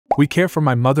We care for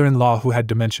my mother-in-law who had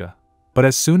dementia, but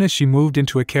as soon as she moved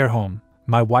into a care home,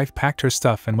 my wife packed her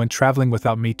stuff and went traveling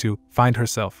without me to find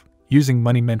herself, using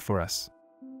money meant for us.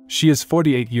 She is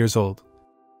 48 years old.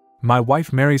 My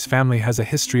wife Mary's family has a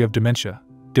history of dementia,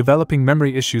 developing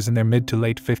memory issues in their mid to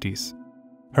late 50s.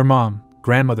 Her mom,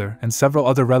 grandmother, and several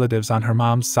other relatives on her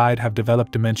mom's side have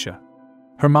developed dementia.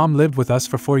 Her mom lived with us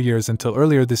for 4 years until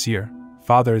earlier this year.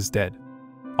 Father is dead.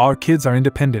 Our kids are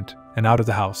independent and out of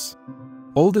the house.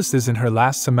 Oldest is in her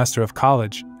last semester of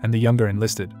college, and the younger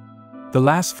enlisted. The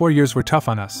last 4 years were tough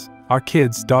on us. Our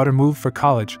kids' daughter moved for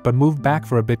college but moved back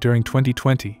for a bit during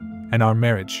 2020, and our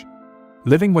marriage.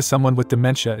 Living with someone with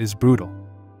dementia is brutal.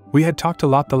 We had talked a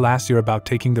lot the last year about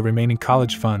taking the remaining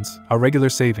college funds, our regular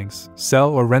savings, sell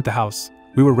or rent the house.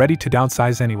 We were ready to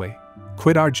downsize anyway,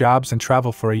 quit our jobs and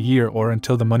travel for a year or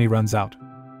until the money runs out.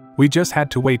 We just had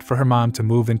to wait for her mom to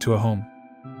move into a home.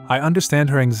 I understand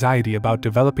her anxiety about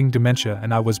developing dementia,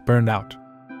 and I was burned out.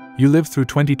 You lived through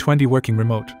 2020 working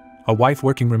remote, a wife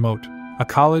working remote, a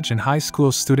college and high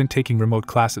school student taking remote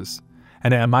classes,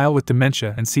 and a mile with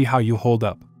dementia, and see how you hold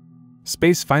up.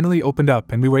 Space finally opened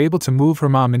up and we were able to move her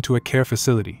mom into a care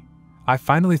facility. I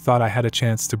finally thought I had a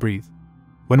chance to breathe.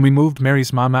 When we moved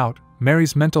Mary's mom out,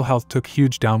 Mary's mental health took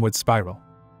huge downward spiral.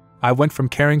 I went from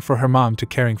caring for her mom to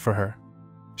caring for her.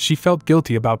 She felt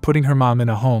guilty about putting her mom in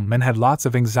a home and had lots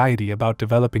of anxiety about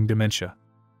developing dementia.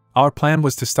 Our plan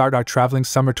was to start our traveling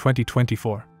summer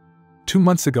 2024. 2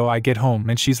 months ago I get home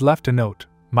and she's left a note.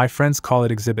 My friends call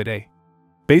it Exhibit A.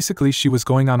 Basically she was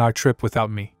going on our trip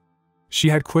without me. She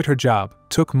had quit her job,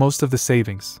 took most of the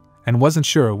savings, and wasn't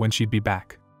sure when she'd be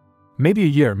back. Maybe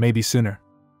a year, maybe sooner.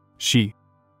 She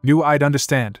knew I'd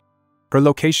understand. Her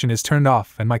location is turned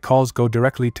off and my calls go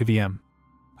directly to VM.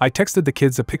 I texted the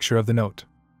kids a picture of the note.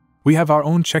 We have our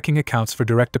own checking accounts for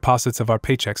direct deposits of our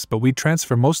paychecks, but we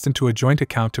transfer most into a joint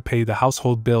account to pay the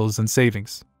household bills and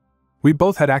savings. We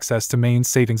both had access to main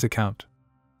savings account.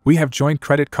 We have joint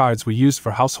credit cards we use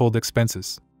for household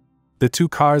expenses. The 2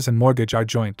 cars and mortgage are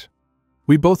joint.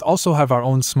 We both also have our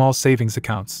own small savings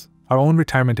accounts, our own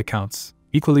retirement accounts,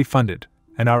 equally funded,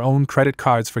 and our own credit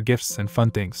cards for gifts and fun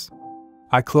things.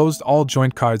 I closed all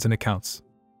joint cards and accounts.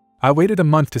 I waited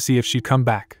a month to see if she'd come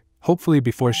back, hopefully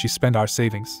before she spent our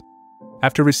savings.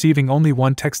 After receiving only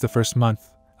one text the first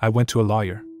month, I went to a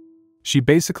lawyer. She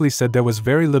basically said there was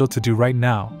very little to do right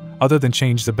now, other than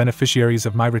change the beneficiaries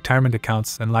of my retirement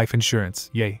accounts and life insurance.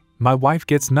 Yay, my wife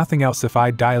gets nothing else if I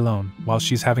die alone while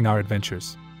she's having our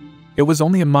adventures. It was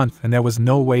only a month and there was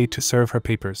no way to serve her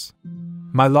papers.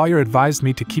 My lawyer advised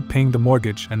me to keep paying the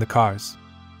mortgage and the cars.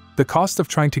 The cost of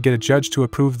trying to get a judge to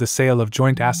approve the sale of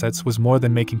joint assets was more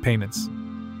than making payments.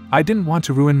 I didn't want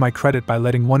to ruin my credit by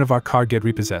letting one of our car get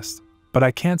repossessed, but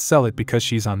I can't sell it because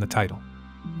she's on the title.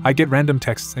 I get random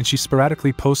texts and she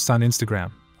sporadically posts on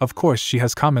Instagram. Of course, she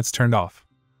has comments turned off.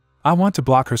 I want to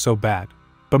block her so bad,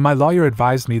 but my lawyer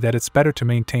advised me that it's better to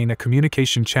maintain a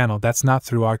communication channel that's not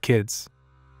through our kids.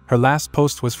 Her last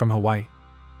post was from Hawaii.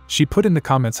 She put in the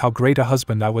comments how great a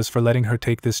husband I was for letting her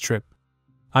take this trip.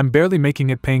 I'm barely making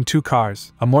it paying 2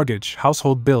 cars, a mortgage,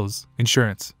 household bills,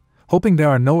 insurance, hoping there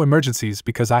are no emergencies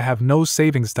because I have no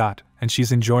savings. And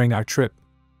she's enjoying our trip.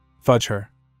 Fudge her.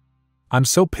 I'm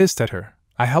so pissed at her.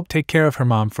 I helped take care of her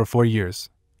mom for 4 years,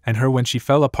 and her when she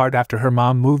fell apart after her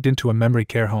mom moved into a memory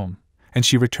care home, and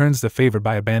she returns the favor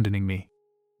by abandoning me.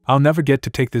 I'll never get to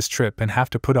take this trip and have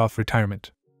to put off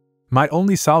retirement. My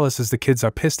only solace is the kids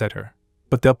are pissed at her,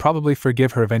 but they'll probably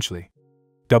forgive her eventually.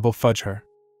 Double fudge her.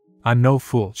 I'm no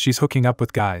fool, she's hooking up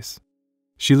with guys.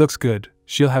 She looks good,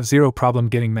 she'll have zero problem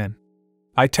getting men.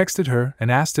 I texted her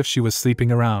and asked if she was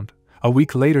sleeping around. A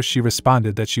week later she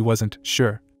responded that she wasn't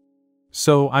sure.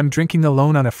 So I'm drinking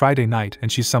alone on a Friday night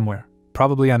and she's somewhere,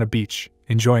 probably on a beach,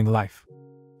 enjoying life.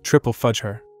 Triple fudge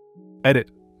her.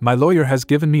 Edit. My lawyer has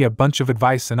given me a bunch of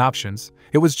advice and options.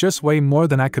 It was just way more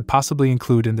than I could possibly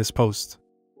include in this post.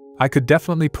 I could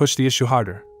definitely push the issue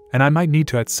harder, and I might need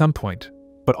to at some point,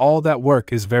 but all that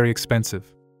work is very expensive.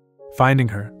 Finding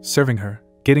her, serving her,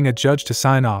 getting a judge to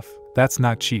sign off, that's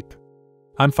not cheap.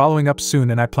 I'm following up soon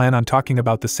and I plan on talking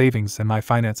about the savings and my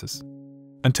finances.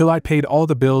 Until I paid all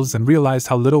the bills and realized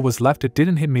how little was left, it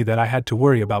didn't hit me that I had to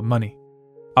worry about money.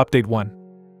 Update 1.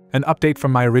 An update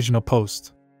from my original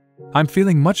post. I'm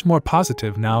feeling much more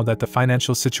positive now that the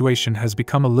financial situation has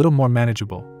become a little more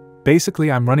manageable.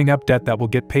 Basically, I'm running up debt that will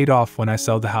get paid off when I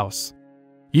sell the house.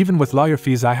 Even with lawyer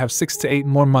fees, I have 6 to 8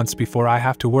 more months before I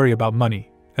have to worry about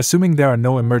money, assuming there are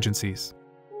no emergencies.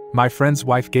 My friend's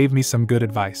wife gave me some good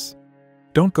advice.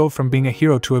 Don't go from being a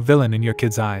hero to a villain in your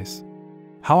kids' eyes.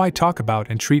 How I talk about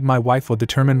and treat my wife will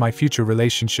determine my future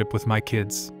relationship with my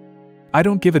kids. I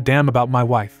don't give a damn about my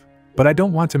wife, But I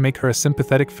don't want to make her a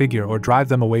sympathetic figure or drive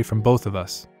them away from both of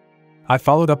us. I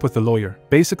followed up with the lawyer.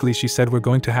 Basically, she said we're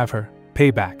going to have her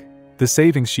pay back the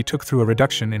savings she took through a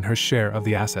reduction in her share of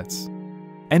the assets.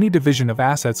 Any division of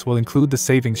assets will include the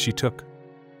savings she took.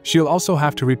 She'll also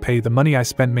have to repay the money I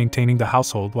spent maintaining the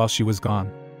household while she was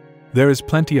gone. There is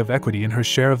plenty of equity in her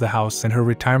share of the house and her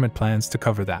retirement plans to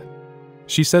cover that.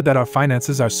 She said that our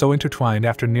finances are so intertwined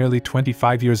after nearly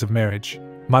 25 years of marriage,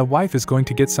 my wife is going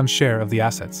to get some share of the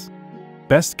assets.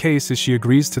 Best case is she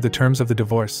agrees to the terms of the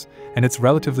divorce, and it's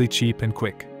relatively cheap and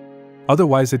quick.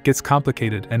 Otherwise it gets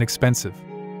complicated and expensive.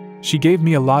 She gave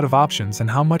me a lot of options and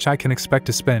how much I can expect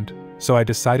to spend, so I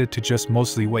decided to just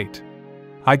mostly wait.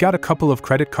 I got a couple of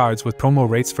credit cards with promo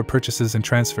rates for purchases and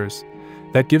transfers.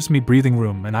 That gives me breathing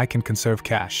room and I can conserve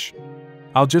cash.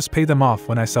 I'll just pay them off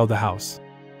when I sell the house.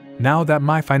 Now that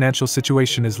my financial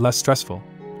situation is less stressful,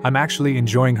 I'm actually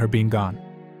enjoying her being gone.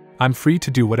 I'm free to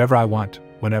do whatever I want,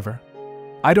 whenever.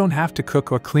 I don't have to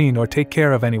cook or clean or take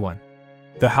care of anyone.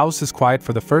 The house is quiet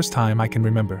for the first time I can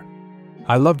remember.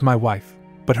 I loved my wife,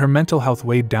 but her mental health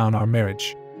weighed down our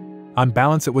marriage. On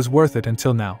balance, it was worth it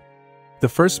until now. The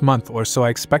first month or so I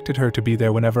expected her to be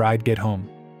there whenever I'd get home.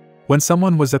 When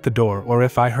someone was at the door or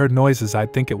if I heard noises,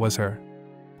 I'd think it was her.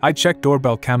 I'd check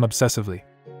doorbell cam obsessively.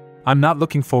 I'm not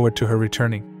looking forward to her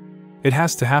returning. It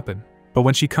has to happen, but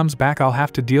when she comes back I'll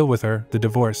have to deal with her, the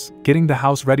divorce, getting the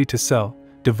house ready to sell,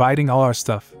 dividing all our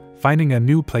stuff, finding a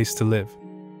new place to live.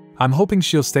 I'm hoping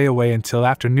she'll stay away until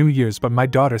after New Year's, but my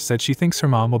daughter said she thinks her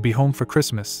mom will be home for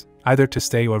Christmas, either to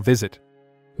stay or visit.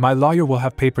 My lawyer will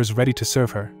have papers ready to serve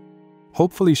her.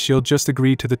 Hopefully she'll just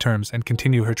agree to the terms and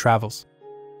continue her travels.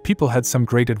 People had some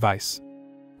great advice.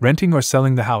 Renting or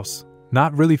selling the house,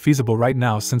 not really feasible right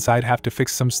now since I'd have to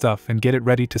fix some stuff and get it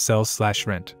ready to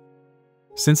sell/rent.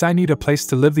 Since I need a place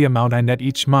to live, the amount I net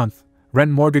each month,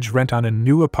 mortgage rent on a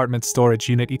new apartment storage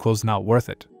unit equals not worth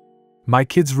it. My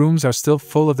kids' rooms are still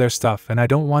full of their stuff and I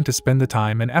don't want to spend the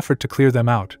time and effort to clear them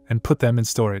out and put them in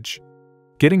storage.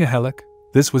 Getting a HELOC,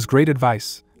 this was great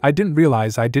advice. I didn't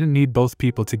realize I didn't need both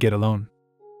people to get a loan.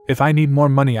 If I need more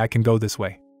money I can go this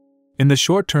way. In the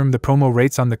short term, the promo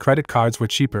rates on the credit cards were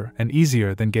cheaper and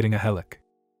easier than getting a HELOC.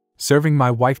 Serving my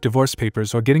wife divorce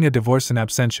papers or getting a divorce in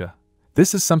absentia.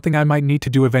 This is something I might need to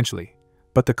do eventually,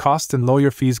 but the cost and lawyer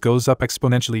fees goes up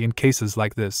exponentially in cases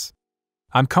like this.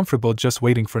 I'm comfortable just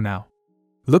waiting for now.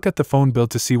 Look at the phone bill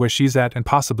to see where she's at and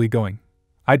possibly going.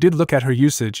 I did look at her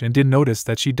usage and did notice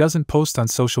that she doesn't post on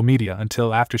social media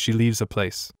until after she leaves a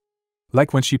place.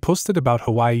 Like when she posted about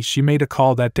Hawaii, she made a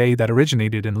call that day that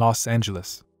originated in Los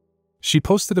Angeles. She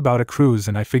posted about a cruise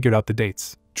and I figured out the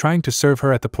dates, trying to serve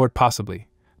her at the port possibly,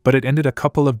 but it ended a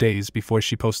couple of days before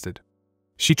she posted.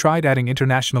 She tried adding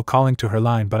international calling to her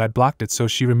line, but I blocked it, so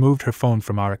she removed her phone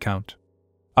from our account.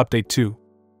 Update 2.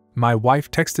 My wife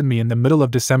texted me in the middle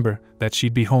of December that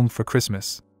she'd be home for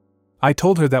Christmas. I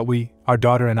told her that we, our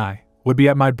daughter and I, would be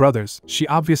at my brother's. She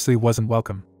obviously wasn't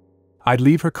welcome. I'd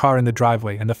leave her car in the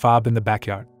driveway and the fob in the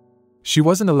backyard. She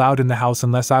wasn't allowed in the house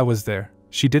unless I was there.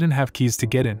 She didn't have keys to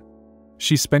get in.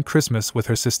 She spent Christmas with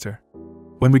her sister.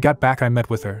 When we got back I met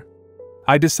with her.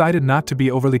 I decided not to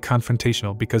be overly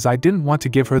confrontational because I didn't want to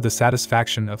give her the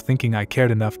satisfaction of thinking I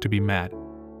cared enough to be mad.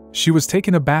 She was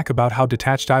taken aback about how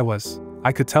detached I was.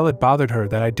 I could tell it bothered her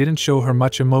that I didn't show her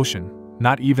much emotion,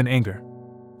 not even anger.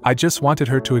 I just wanted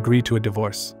her to agree to a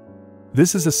divorce.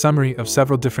 This is a summary of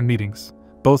several different meetings,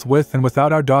 both with and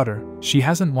without our daughter. She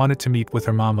hasn't wanted to meet with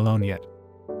her mom alone yet.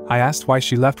 I asked why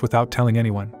she left without telling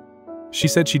anyone. She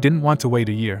said she didn't want to wait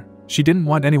a year. She didn't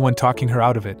want anyone talking her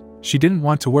out of it. She didn't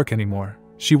want to work anymore.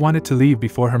 She wanted to leave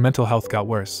before her mental health got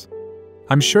worse.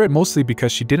 I'm sure it mostly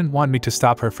because she didn't want me to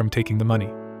stop her from taking the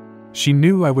money. She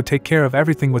knew I would take care of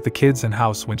everything with the kids and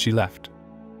house when she left.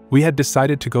 We had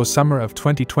decided to go summer of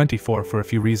 2024 for a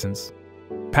few reasons.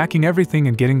 Packing everything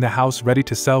and getting the house ready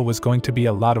to sell was going to be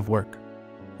a lot of work.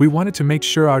 We wanted to make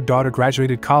sure our daughter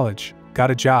graduated college,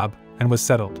 got a job, and was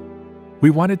settled. We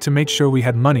wanted to make sure we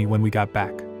had money when we got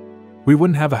back. We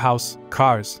wouldn't have a house,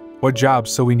 cars, or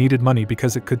jobs, so we needed money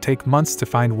because it could take months to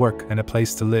find work and a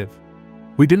place to live.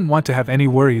 We didn't want to have any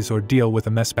worries or deal with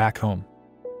a mess back home.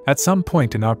 At some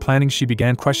point in our planning she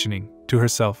began questioning, to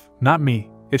herself, not me,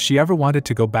 if she ever wanted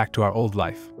to go back to our old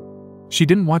life. She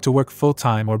didn't want to work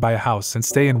full-time or buy a house and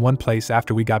stay in one place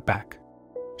after we got back.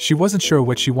 She wasn't sure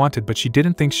what she wanted, but she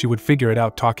didn't think she would figure it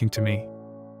out talking to me.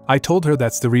 I told her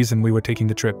that's the reason we were taking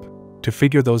the trip, to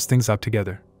figure those things out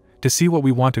together, to see what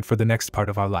we wanted for the next part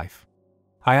of our life.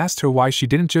 I asked her why she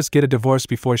didn't just get a divorce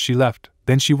before she left,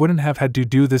 then she wouldn't have had to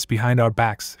do this behind our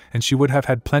backs, and she would have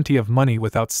had plenty of money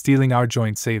without stealing our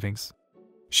joint savings.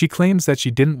 She claims that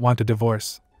she didn't want a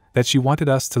divorce, that she wanted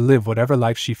us to live whatever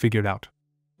life she figured out.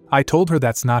 I told her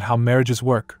that's not how marriages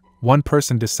work, one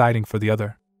person deciding for the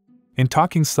other. In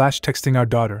talking/texting our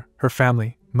daughter, her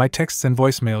family, my texts and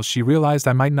voicemails, she realized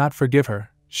I might not forgive her.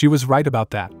 She was right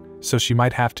about that, so she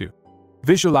might have to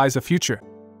visualize a future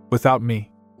without me.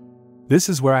 This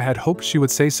is where I had hoped she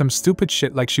would say some stupid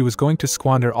shit like she was going to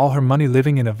squander all her money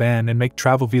living in a van and make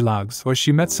travel vlogs, or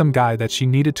she met some guy that she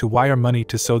needed to wire money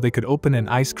to so they could open an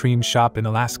ice cream shop in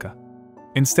Alaska.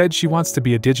 Instead, she wants to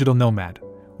be a digital nomad,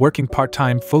 working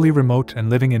part-time, fully remote, and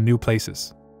living in new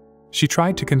places. She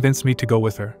tried to convince me to go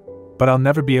with her, but I'll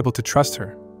never be able to trust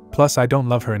her, plus I don't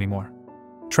love her anymore.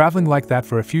 Traveling like that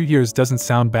for a few years doesn't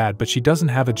sound bad, but she doesn't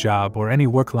have a job or any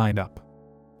work lined up.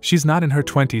 She's not in her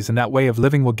 20s and that way of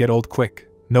living will get old quick,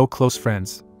 no close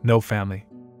friends, no family.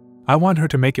 I want her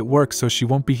to make it work so she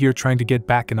won't be here trying to get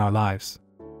back in our lives.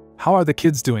 How are the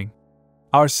kids doing?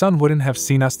 Our son wouldn't have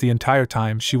seen us the entire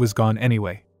time she was gone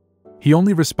anyway. He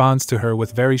only responds to her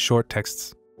with very short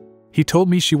texts. He told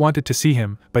me she wanted to see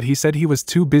him, but he said he was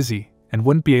too busy and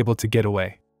wouldn't be able to get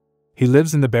away. He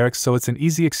lives in the barracks, so it's an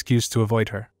easy excuse to avoid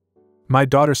her. My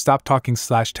daughter stopped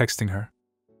talking/texting her.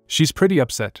 She's pretty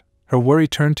upset. Her worry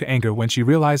turned to anger when she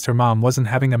realized her mom wasn't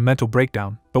having a mental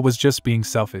breakdown, but was just being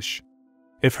selfish.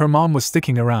 If her mom was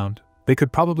sticking around, they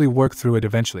could probably work through it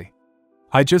eventually.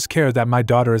 I just care that my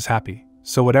daughter is happy,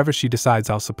 so whatever she decides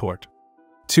I'll support.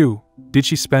 2. Did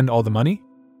she spend all the money?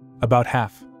 About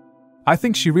half. I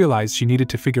think she realized she needed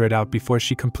to figure it out before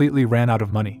she completely ran out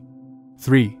of money.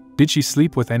 3. Did she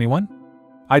sleep with anyone?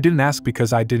 I didn't ask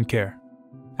because I didn't care.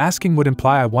 Asking would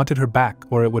imply I wanted her back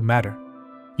or it would matter.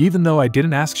 Even though I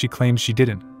didn't ask, she claims she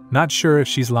didn't. Not sure if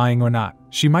she's lying or not.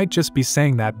 She might just be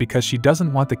saying that because she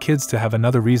doesn't want the kids to have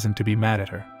another reason to be mad at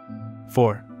her.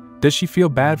 4. Does she feel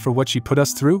bad for what she put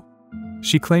us through?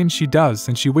 She claims she does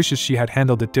and she wishes she had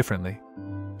handled it differently.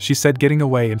 She said getting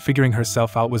away and figuring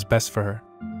herself out was best for her.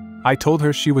 I told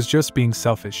her she was just being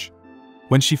selfish.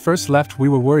 When she first left, we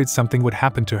were worried something would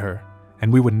happen to her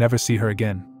and we would never see her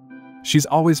again. She's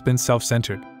always been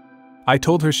self-centered. I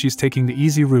told her she's taking the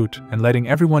easy route and letting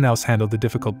everyone else handle the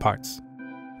difficult parts.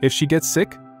 If she gets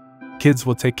sick, kids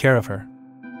will take care of her.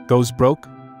 Goes broke?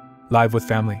 Live with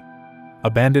family.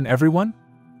 Abandon everyone?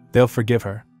 They'll forgive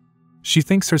her. She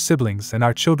thinks her siblings and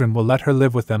our children will let her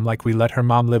live with them like we let her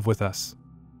mom live with us.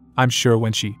 I'm sure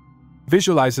when she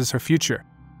visualizes her future,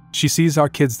 she sees our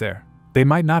kids there. They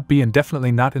might not be, and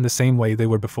definitely not in the same way they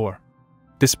were before.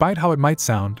 Despite how it might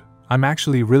sound, I'm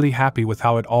actually really happy with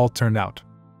how it all turned out.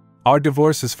 Our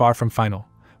divorce is far from final,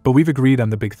 but we've agreed on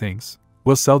the big things.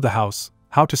 We'll sell the house,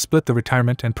 how to split the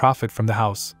retirement and profit from the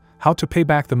house, how to pay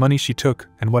back the money she took,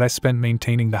 and what I spent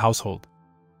maintaining the household.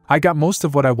 I got most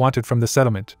of what I wanted from the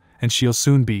settlement, and she'll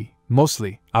soon be,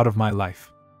 mostly, out of my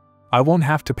life. I won't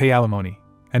have to pay alimony,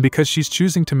 and because she's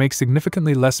choosing to make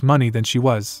significantly less money than she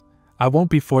was, I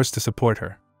won't be forced to support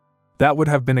her. That would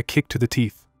have been a kick to the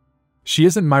teeth. She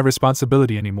isn't my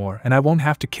responsibility anymore, and I won't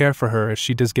have to care for her if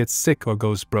she does get sick or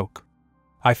goes broke.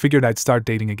 I figured I'd start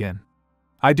dating again.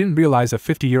 I didn't realize a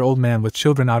 50-year-old man with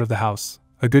children out of the house,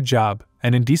 a good job,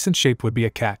 and in decent shape would be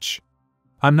a catch.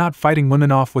 I'm not fighting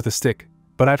women off with a stick,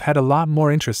 but I've had a lot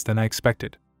more interest than I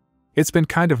expected. It's been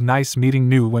kind of nice meeting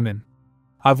new women.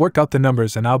 I've worked out the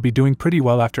numbers and I'll be doing pretty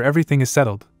well after everything is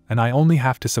settled, and I only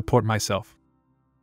have to support myself.